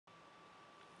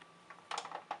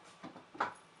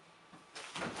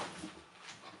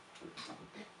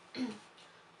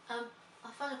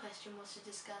question was to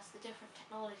discuss the different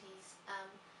technologies and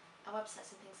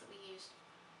websites and things that we used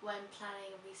when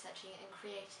planning and researching and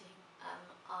creating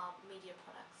our media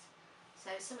products.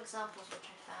 So some examples which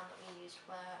I found that we used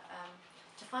were,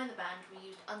 to find the band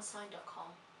we used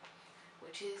unsigned.com,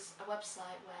 which is a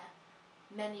website where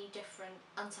many different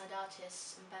unsigned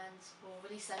artists and bands will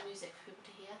release their music for people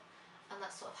to hear, and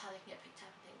that's sort of how they can get picked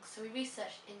up and things. So we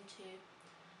researched into,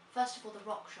 first of all, the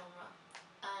rock genre,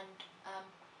 and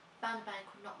Band Bank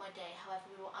were not my day. However,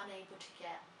 we were unable to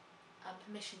get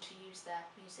permission to use their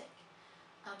music.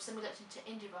 So we looked into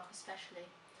indie rock especially,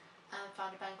 and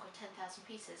found a band called 10,000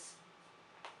 Pieces.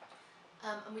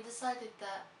 And we decided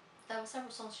that there were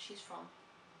several songs to choose from,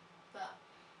 but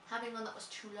having one that was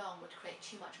too long would create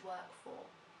too much work for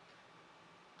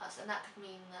us, and that could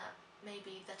mean that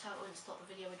maybe the target audience thought the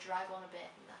video would drag on a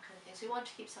bit and that kind of thing. So we wanted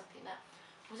to keep something that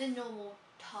was in normal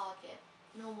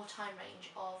time range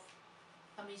of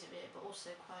a music video, but also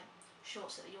quite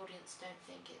short so that the audience don't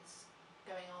think it's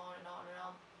going on and on and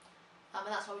on. And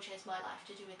that's why we chose My Life,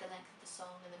 to do with the length of the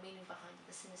song and the meaning behind it,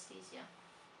 the synesthesia.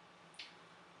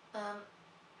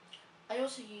 I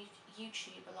also used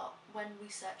YouTube a lot when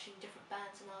researching different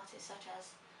bands and artists, such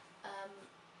as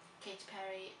Katy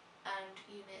Perry and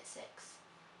Unit 6,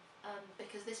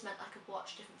 because this meant I could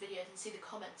watch different videos and see the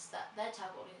comments that their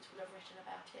target audience would have written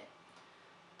about it,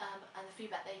 and the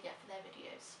feedback they get for their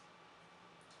videos.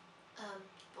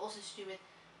 But also to do with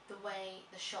the way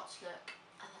the shots look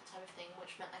and that type of thing,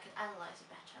 which meant I could analyse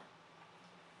it better.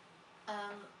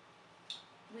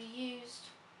 We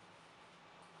used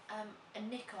a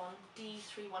Nikon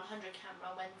D3100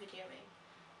 camera when videoing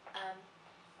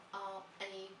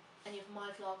any of my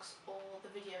vlogs or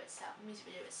the video itself, the music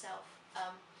video itself,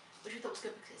 which we thought was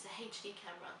good because it's a HD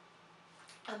camera.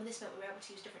 And this meant we were able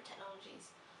to use different technologies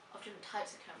of different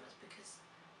types of cameras, because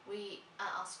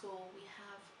at our school we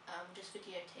have just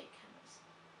videotape cameras,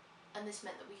 and this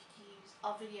meant that we could use,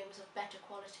 our video was of better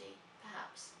quality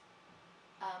perhaps,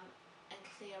 and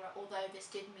clearer, although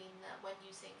this did mean that when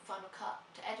using Final Cut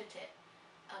to edit it,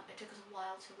 it took us a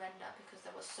while to render because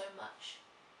there was so much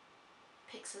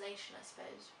pixelation, I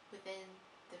suppose, within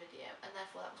the video, and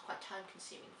therefore that was quite time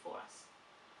consuming for us.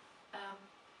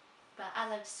 But as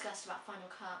I've discussed about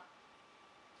Final Cut,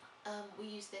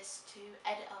 we use this to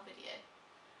edit our video,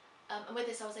 and with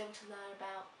this I was able to learn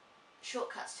about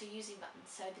shortcuts to using buttons,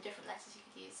 so the different letters you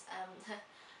could use,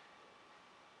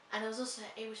 and I was also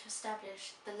able to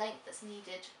establish the length that's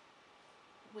needed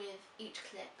with each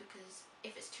clip, because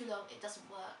if it's too long it doesn't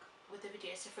work with the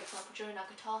video. So for example, during our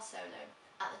guitar solo,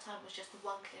 at the time it was just the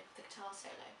one clip of the guitar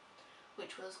solo,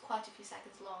 which was quite a few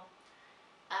seconds long,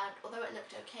 and although it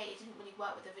looked okay, it didn't really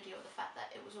work with the video, with the fact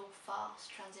that it was all fast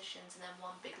transitions and then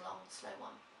one big long slow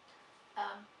one.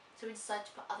 So we decided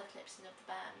to put other clips in of the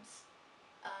bands,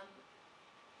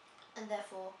 and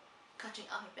therefore cutting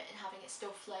up a bit and having it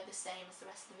still flow the same as the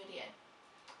rest of the video.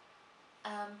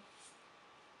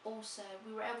 Also,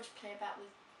 we were able to play about with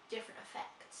different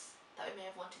effects that we may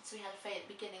have wanted. So we had a fade at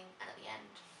the beginning and at the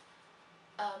end,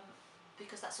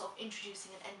 because that's sort of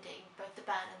introducing and ending both the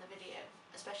band and the video,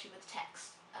 especially with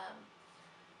text,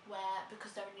 where,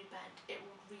 because they're a new band, it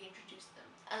will reintroduce them.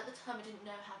 And at the time I didn't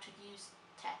know how to use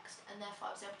text, and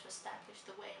therefore I was able to establish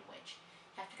the way in which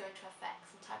you have to go into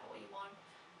effects and type out what you want,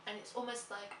 and it's almost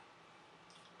like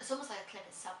a clip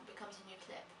itself. It becomes a new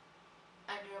clip,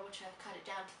 and you're able to cut it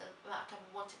down to the amount of time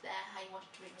you want it there, how you want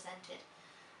it to be presented,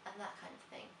 and that kind of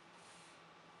thing.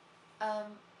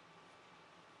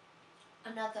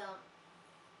 Another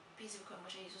piece of equipment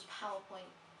which I used was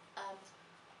PowerPoint,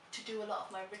 to do a lot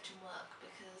of my written work,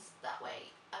 because that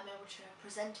way I'm able to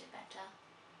present it better,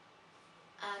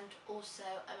 and also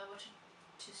I'm able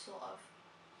to sort of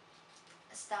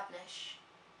establish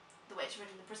the way it's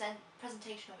written. The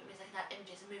presentation of it means I can add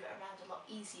images and move it around a lot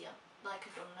easier than I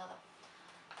could on another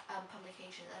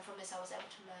publication, and from this I was able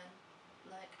to learn,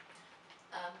 like,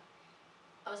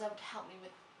 I was able to help me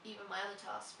with even my other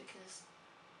tasks, because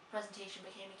presentation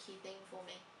became a key thing for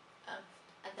me,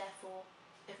 and therefore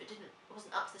if it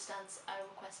wasn't up to the standards I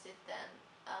requested, then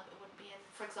it wouldn't be in.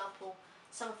 For example,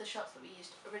 some of the shots that we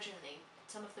used originally,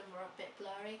 some of them were a bit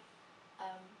blurry,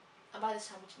 and by this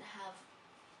time we didn't have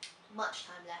much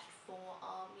time left for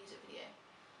our music video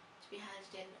to be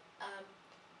handed in,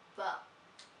 but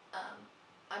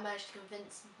I managed to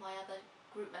convince my other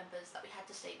group members that we had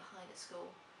to stay behind at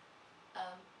school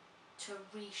to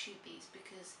reshoot these,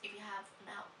 because if you have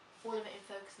all of it in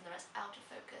focus and the rest out of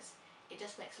focus, it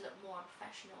just makes it look more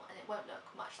unprofessional and it won't look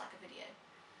much like a video.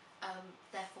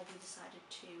 Therefore we decided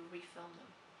to refilm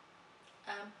them.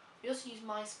 We also used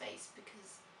MySpace,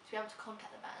 because to be able to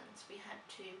contact the bands we had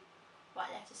to write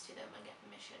letters to them and get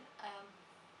permission.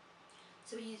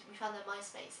 So we found their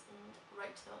MySpace and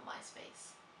wrote to them on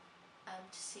MySpace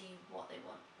to see what they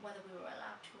want, whether we were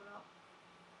allowed to or not.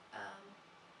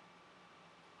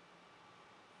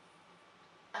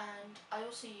 And I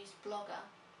also used Blogger,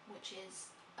 which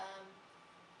is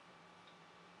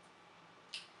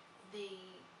the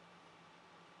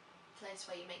place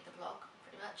where you make the blog,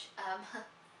 pretty much.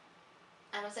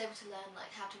 And I was able to learn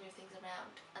like how to move things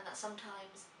around, and that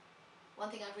sometimes one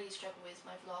thing I really struggle with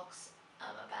my vlogs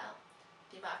about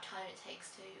the amount of time it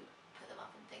takes to put them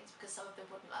up and things, because some of them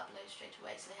wouldn't upload straight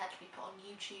away, so they had to be put on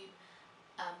YouTube,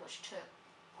 which took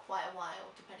quite a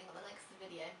while depending on the length of the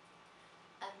video,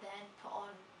 and then put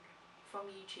on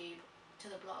from YouTube to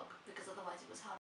the blog, because otherwise it was hard